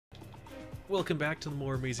Welcome back to the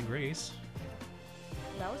More Amazing Race.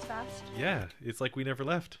 That was fast. Yeah, it's like we never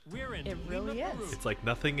left. It really is. It's like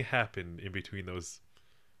nothing happened in between those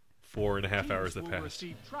 4.5 hours that passed.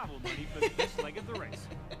 Travel money for this leg of the race.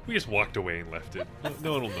 We just walked away and left it.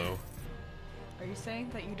 No one will know. Are you saying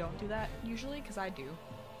that you don't do that usually? Because I do.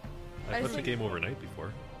 I played the game overnight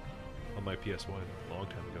before on my PS1 a long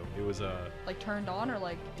time ago. It was like turned on or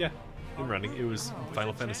like yeah, in running. It was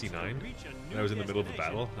Final Fantasy IX, and I was in the middle of the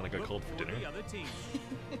battle, and I got called for dinner.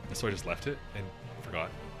 So I just left it and forgot.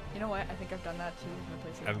 You know what? I think I've done that too with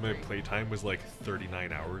my PlayStation. And my playtime was like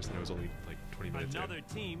 39 hours, and I was only like 20 minutes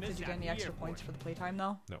in. Did you get any extra points for the playtime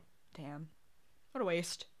though? No. Damn. What a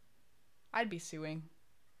waste. I'd be suing.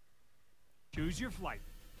 Choose your flight.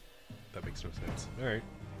 That makes no sense. All right.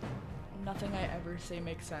 Nothing I ever say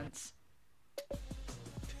makes sense.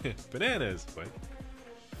 Bananas. What?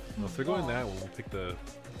 Well, if they're going that one, we'll pick the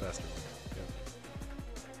faster one.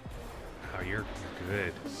 Yep. Oh, you're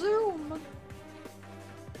good. Zoom.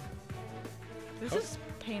 This is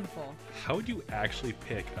painful. How would you actually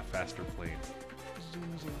pick a faster plane?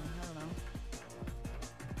 Zoom, zoom. I don't know.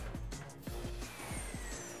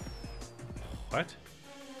 What?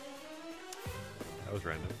 That was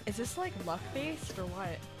random. Is this like luck based or what?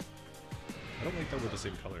 I don't like that we're the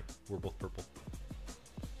same color. We're both purple.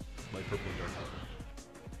 Light purple and dark purple.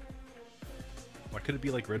 Why couldn't it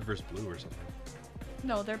be like red versus blue or something?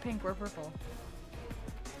 No, they're pink. We're purple.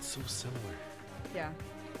 It's so similar. Yeah.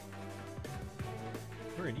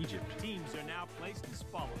 We're in Egypt. Teams are now placed as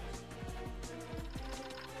follows.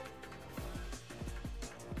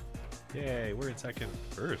 Yay, we're in second.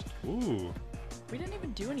 First. Ooh. We didn't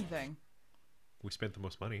even do anything. We spent the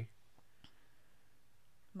most money.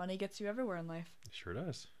 Money gets you everywhere in life. It sure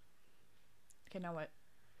does. Okay, now what?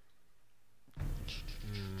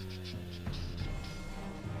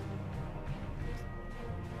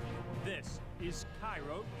 This is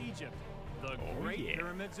Cairo, Egypt. The Great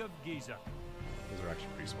Pyramids of Giza. Those are actually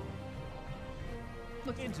pretty small.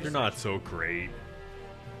 Look, They're not so great.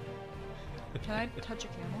 can I touch a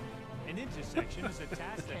camel? An intersection is a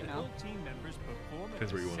task that no. all team members perform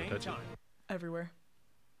Depends at where the you wanna same touch it. time. Everywhere.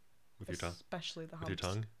 With your tongue? Especially the humps. With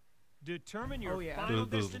your tongue? Determine your Oh, yeah. final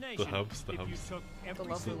The destination. humps, the if you humps. took The every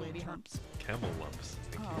lovely single lady turn. humps. Camel lumps.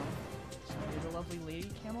 Thank Oh. Sorry, the lovely lady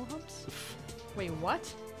camel humps? Wait,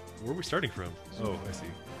 what? you. Where are we starting from? Oh, I see.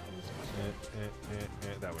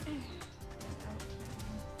 That one.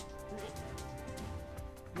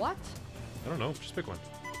 What? I don't know. Just pick one.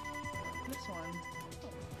 This one. Oh,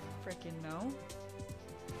 frickin' no.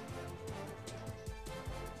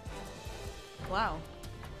 Wow.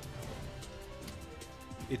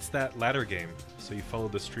 It's that ladder game. So you follow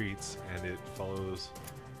the streets, and it follows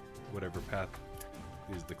whatever path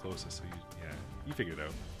is the closest. So you figure it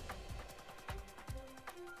out.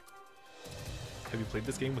 Have you played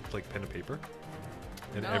this game with like pen and paper?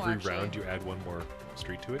 And No, every actually. round you add one more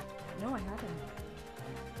street to it? No, I haven't.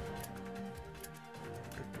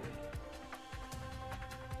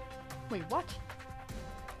 Wait, what?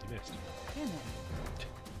 You missed. Damn it.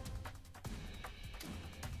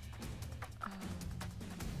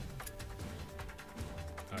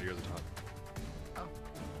 Oh, you're at the top. Oh.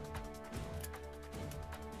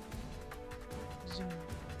 Zoom.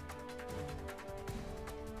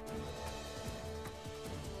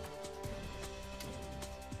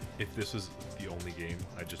 If this was the only game,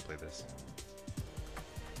 I'd just play this.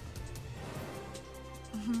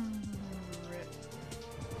 Rip.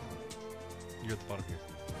 You're at the bottom here.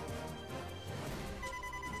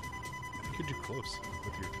 I think you're too close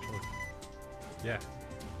with your controller. Yeah.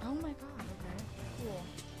 Oh my god, okay. Cool.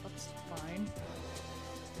 That's fine.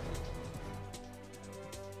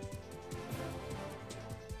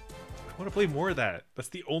 I want to play more of that. That's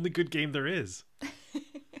the only good game there is. Now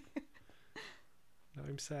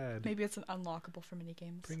I'm sad. Maybe it's an unlockable for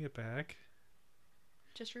minigames. Bring it back.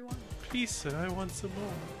 Just rewind. Please, I want some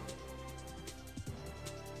more.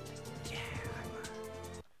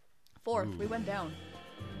 Fourth, Ooh. we went down.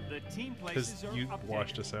 The team Because places are you updated.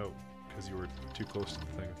 washed us out. Because you were too close to the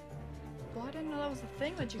thing. Well, I didn't know that was the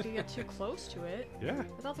thing, that you could get too close to it. Yeah.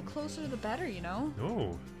 I thought the closer the better, you know?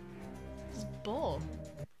 No. This is bull.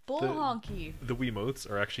 Bull The- honky. The Wiimotes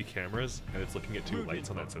are actually cameras, and it's looking at two lights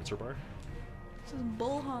on that sensor bar. This is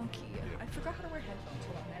bull honky. I forgot how to wear headphones.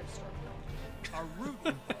 Hold on, I have to start. A route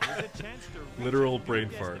is a chance to reach Literal a new brain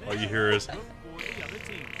fart. All you destination hear is... before the other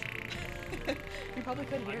teams. You probably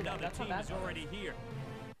could hear that. Another That's how team bad is that was. already here.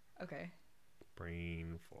 Okay.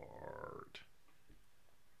 Brain fart.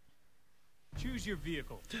 Choose your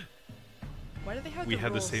vehicle. Why do they have We the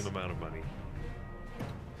have the rules? same amount of money.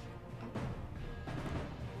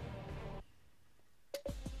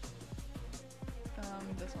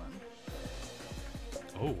 this one.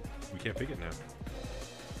 Oh, we can't pick it now.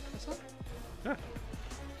 This one? Yeah.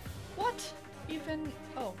 What? Even?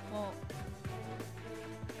 Oh, well.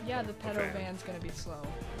 Yeah, the pedo van. van's gonna be slow.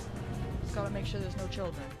 Just gotta make sure there's no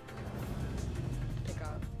children. to Pick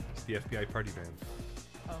up. It's the FBI party van.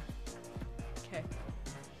 Oh. Okay.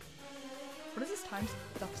 What is this time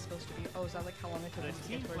stuff supposed to be? Oh, is that like how long it took us to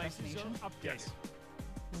get to our destination? Yes.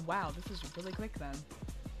 Wow, this is really quick then.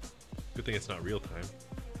 Good thing it's not real time.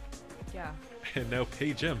 Yeah. And now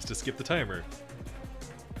pay gems to skip the timer.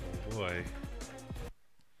 Oh boy.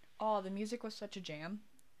 Oh, the music was such a jam.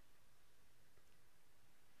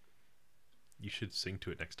 You should sing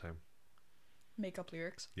to it next time. Make up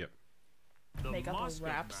lyrics. Yep. The Make up a Moscow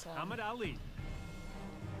rap song. Muhammad Ali.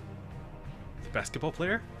 The basketball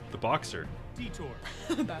player? The boxer? Detour.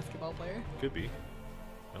 Basketball player. Could be.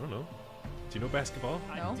 I don't know. Do you know basketball?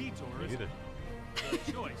 No. A detour Me is neither. the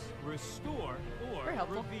choice. Restore or Very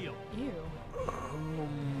helpful. reveal. Ew.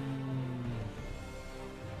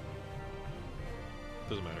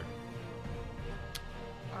 Doesn't matter.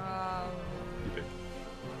 You pick.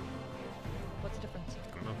 What's the difference? I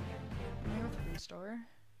don't know. Maybe with restore.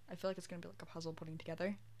 I feel like it's gonna be like a puzzle putting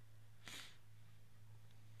together.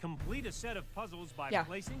 Complete a set of puzzles by Yeah.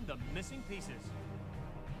 placing the missing pieces.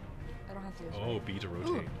 I don't have to do this. Oh, right? B to Ooh,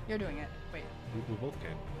 rotate. you're doing it. Wait. We both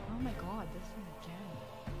can. Oh my god, this one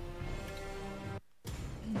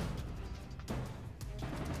again.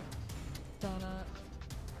 Donna.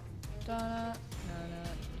 Donna. Donna.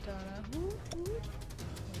 Donna. Woo, woo.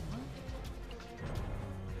 Wait, what?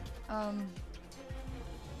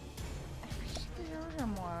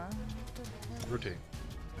 Excusez-moi. Rotate.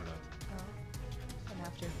 Or not. Oh, didn't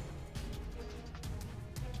have to.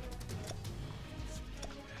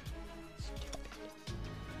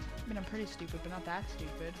 I mean, I'm pretty stupid, but not that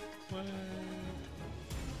stupid. What?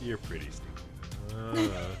 You're pretty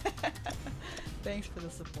stupid. Thanks for the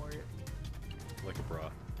support. Like a bra.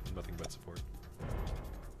 Nothing but support.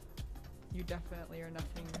 You definitely are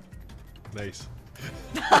nothing. Nice.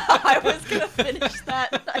 I was gonna finish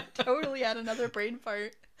that. I totally had another brain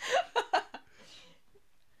fart.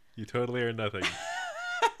 You totally are nothing.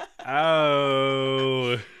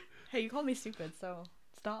 Ow! Hey, you called me stupid, so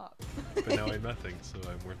stop. But now I'm nothing, so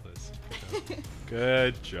I'm worthless.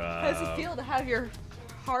 Good job. How does it feel to have your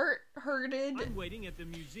heart hurted? I'm waiting at the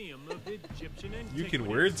Museum of Egyptian Antiquities. You can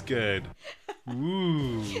words good.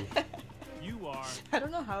 Ooh. You are I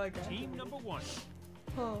don't know how I got team it. number 1.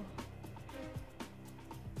 Oh.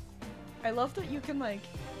 I love that you can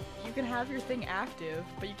have your thing active,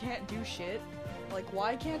 but you can't do shit. Like,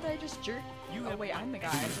 why can't I just jerk? You Oh have wait, I'm the guy.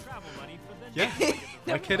 travel money for the Yeah. next leg of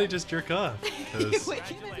the Why can't I just jerk off? 'Cause Wait,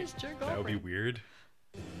 can't I just jerk off? that would be weird.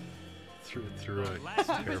 Through a Last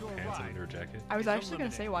pair of visual pants ride. and her jacket. I was is actually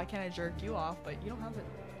gonna say, eliminated. why can't I jerk you off? But you don't have it,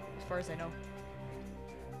 as far as I know.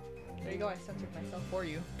 There you go, I censored myself for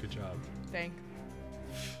you. Good job. Thank.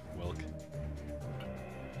 Welk.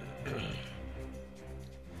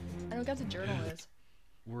 I don't get the journal is.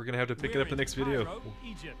 We're gonna have to pick it We're up the in next video. Cairo,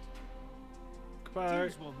 Egypt. Goodbye.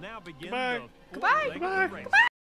 Teams will now begin Goodbye. the Goodbye. four-legged Goodbye. race. Goodbye.